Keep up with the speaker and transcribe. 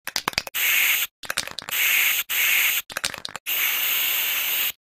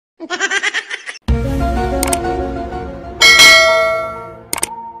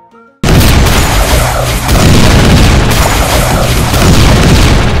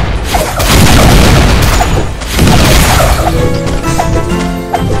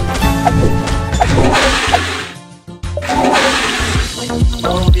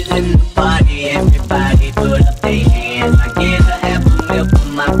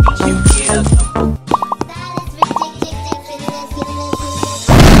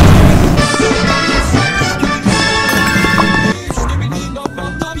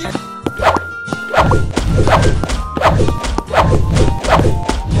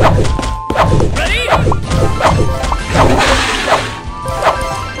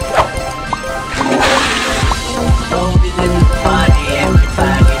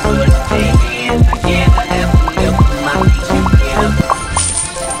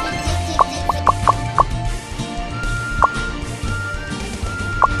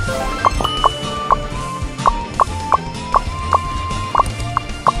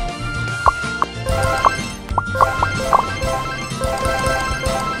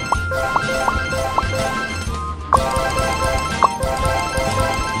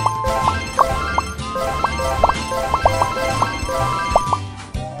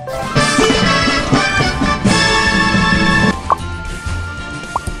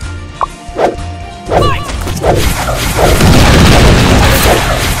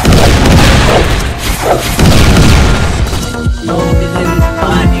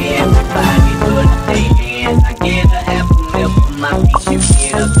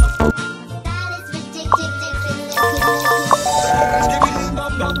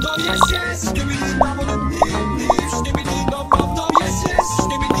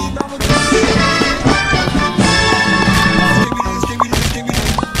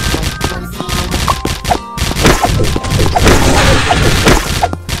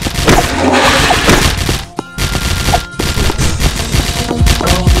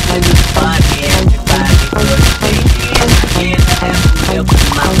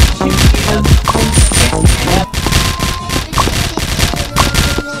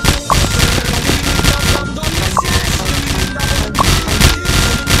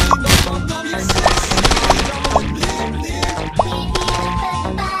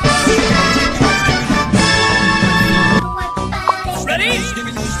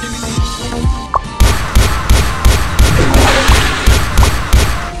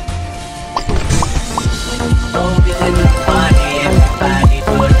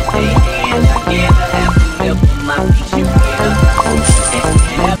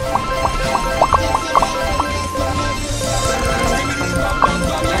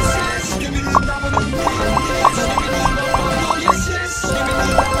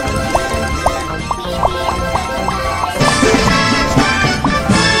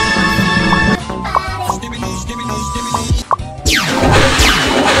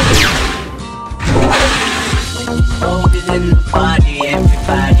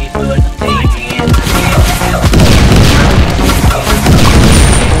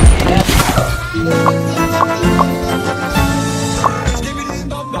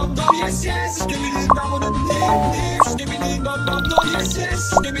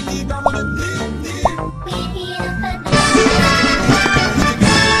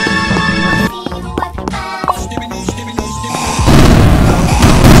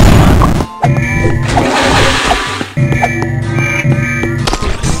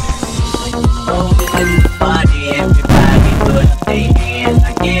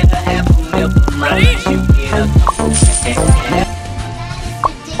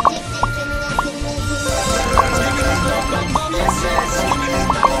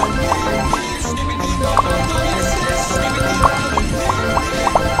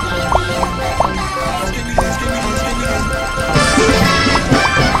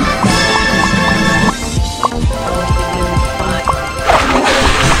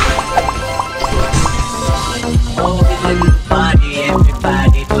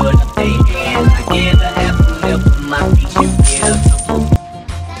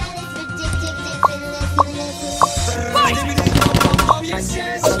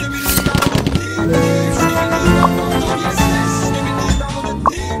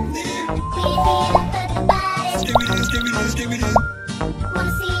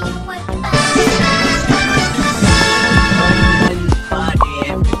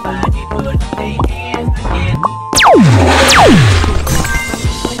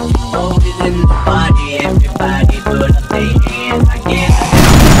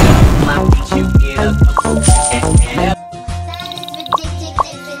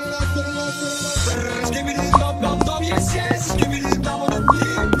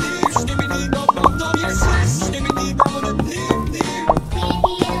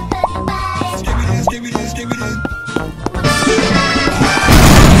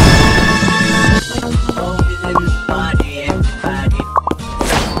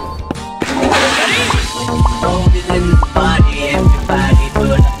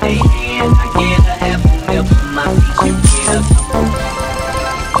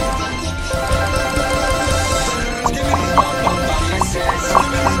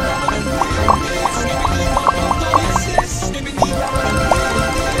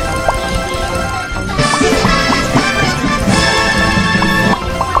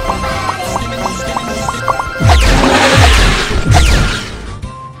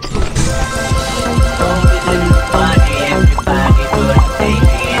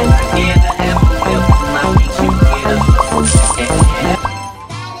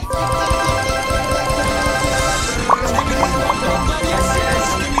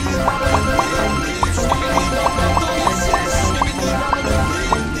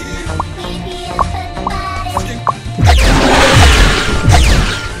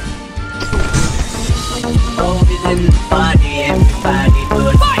party, everybody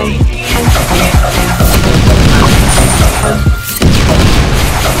put their hands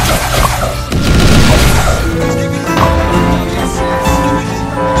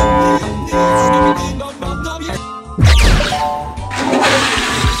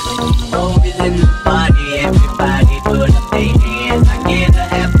Boys in the party, everybody put up their hands. I get a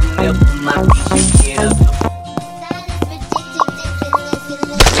half a milk for my feet, get up.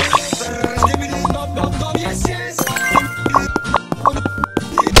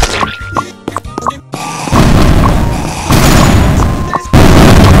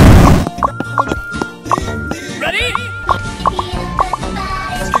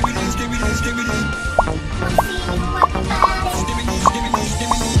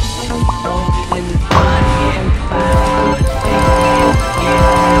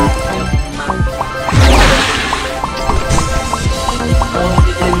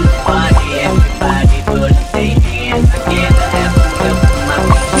 In the party, everybody put up their hands. I get a half a milk for my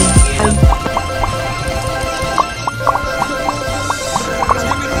feet, get up.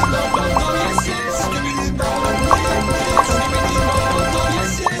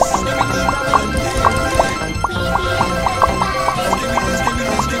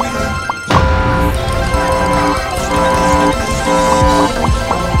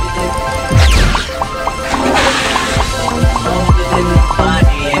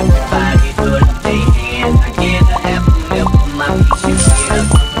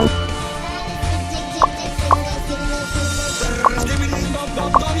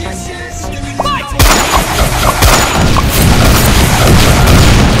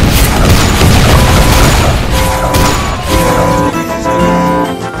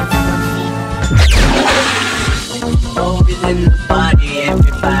 In the party,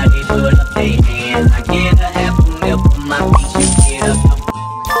 everybody put up their hands. I get a half a milk for my feet, get up.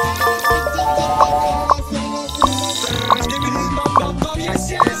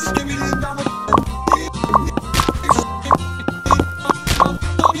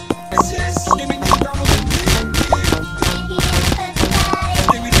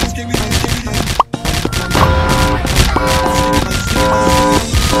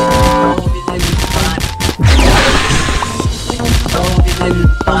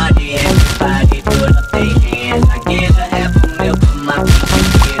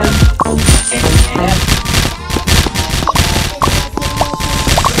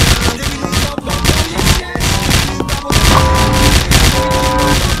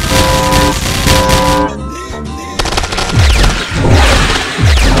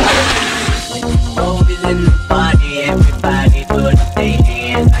 Boys in the party, everybody put up their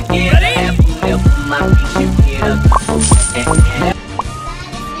hands. I get a half a milk for my feet, get up.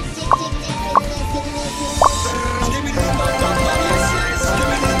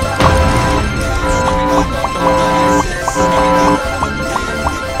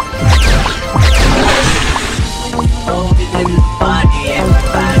 In the party,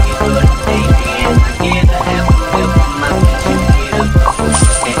 everybody put up their hands. I get a half a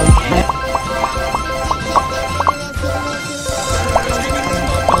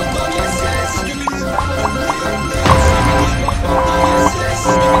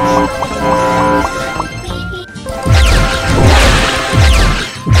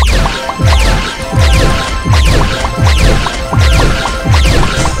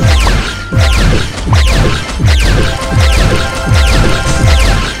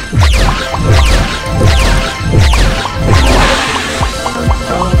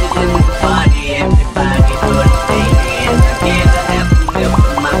milk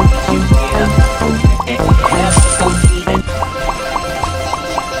for my feet, get up.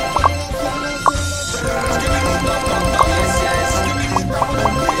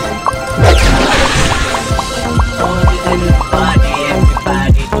 In the party,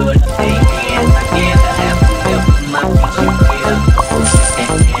 everybody put up their hands. I get a half a milk for my feet, get up.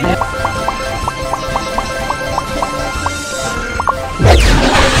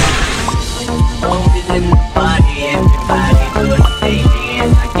 Boys in the party, everybody put up their hands.